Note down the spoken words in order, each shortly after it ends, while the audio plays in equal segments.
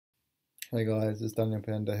Hey guys, it's Daniel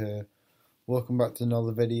Panda here. Welcome back to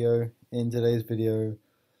another video. In today's video,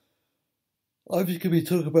 I'm just gonna be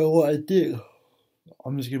talking about what I did.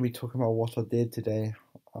 I'm just gonna be talking about what I did today.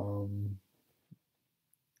 If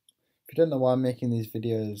you don't know why I'm making these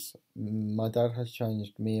videos, my dad has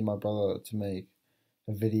challenged me and my brother to make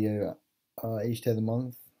a video each day of the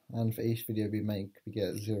month, and for each video we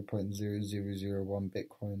get 0.0001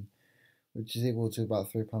 Bitcoin, which is equal to about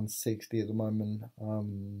 £3.60 at the moment.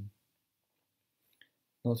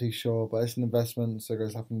 Not too sure, but it's an investment, so it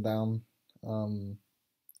goes up and down. So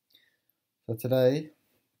today,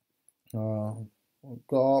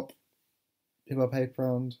 got up, did my paper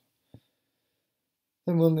round,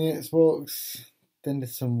 then went on the Xbox, then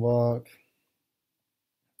did some work,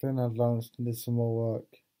 then had lunch, then did some more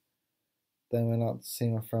work, then went out to see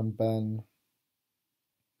my friend Ben.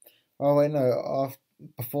 Oh wait, no,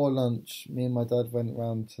 before lunch, me and my dad went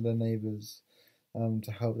round to the neighbours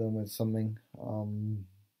to help them with something.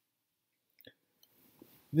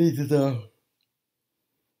 Needed a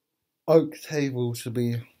oak table to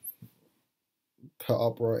be put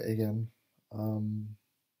upright again. So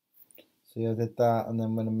yeah, I did that, and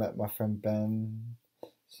then when I met my friend Ben,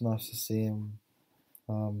 it's nice to see him.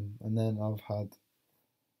 And then I've had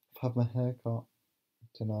my hair cut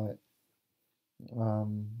tonight.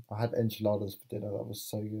 I had enchiladas for dinner. That was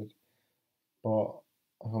so good. But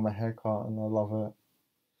I got my hair cut and I love it.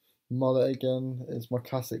 Mullet again is my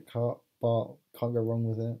classic cut, but can't go wrong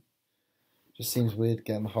with it. Just seems weird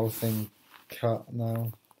getting the whole thing cut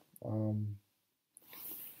now.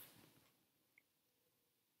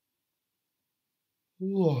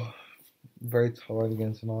 Very tired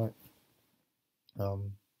again tonight.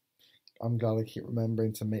 I'm glad I keep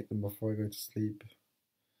remembering to make them before I go to sleep,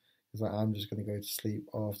 because I am just going to go to sleep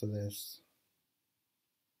after this.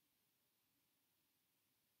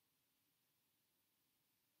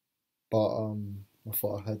 But I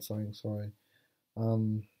thought I had something. Sorry.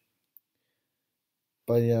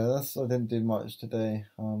 But yeah, I didn't do much today.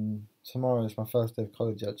 Tomorrow is my first day of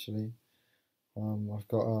college actually. I've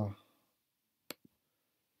got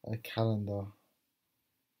a calendar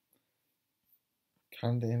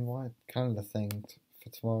thing for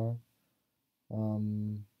tomorrow.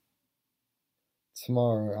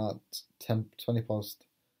 Tomorrow at 20 past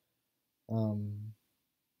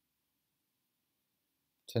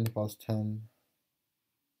 10,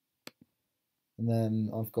 and then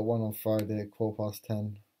I've got one on Friday at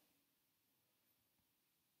 10:15.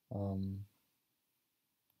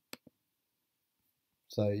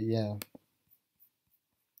 So yeah.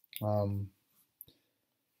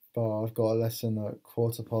 But I've got a lesson at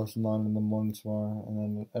 9:15 in the morning tomorrow, and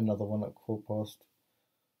then another one at 1:30.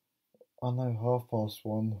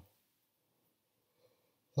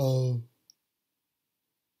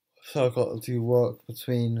 So I've got to do work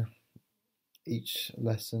between each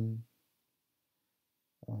lesson.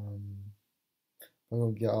 I'm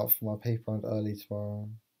gonna get up for my paper round early tomorrow.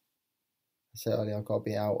 I said earlier I've got to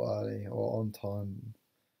be out early or on time,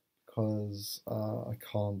 because I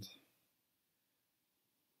can't.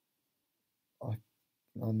 I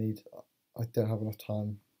I don't have enough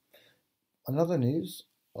time. Another news,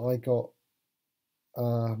 I got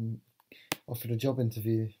offered a job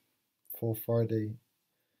interview for Friday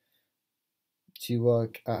to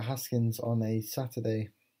work at Haskins on a Saturday,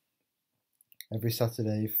 every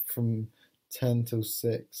Saturday from 10 till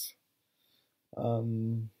 6,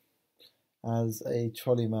 as a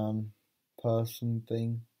trolley man person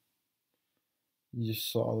thing. You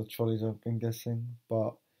just sort of the trolleys, I've been guessing,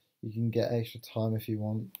 but you can get extra time if you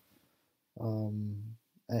want,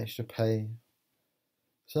 extra pay.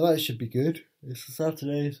 So that should be good. It's a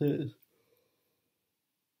Saturday, so it's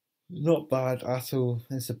not bad at all.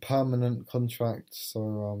 It's a permanent contract,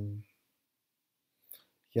 so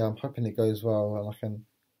yeah, I'm hoping it goes well and I can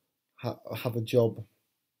have a job,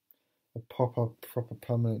 a proper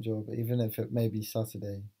permanent job, even if it may be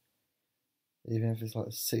Saturday, even if it's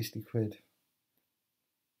like 60 quid.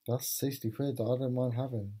 That's 60 quid that I don't mind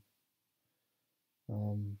having.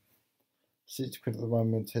 60 quid at the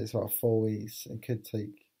moment takes about 4 weeks. It could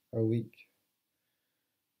take a week,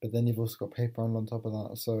 but then you've also got paper on top of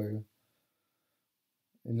that, so you're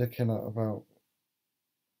looking at about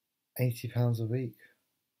 £80 a week,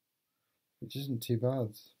 which isn't too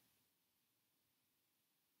bad.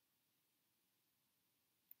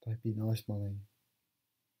 That'd be nice money,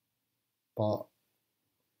 but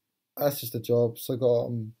that's just a job. So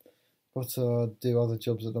got to do other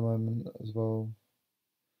jobs at the moment as well,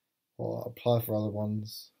 or apply for other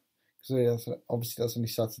ones, because obviously that's only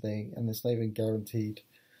Saturday and it's not even guaranteed.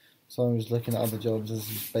 So I'm just looking at other jobs. There's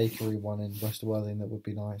this bakery one in West Worthing that would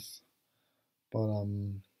be nice, but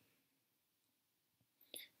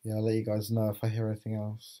yeah, I'll let you guys know if I hear anything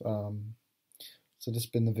else. So this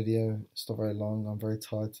has been the video. It's not very long. I'm very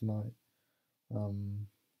tired tonight. I'll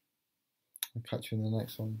catch you in the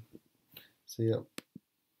next one. See ya.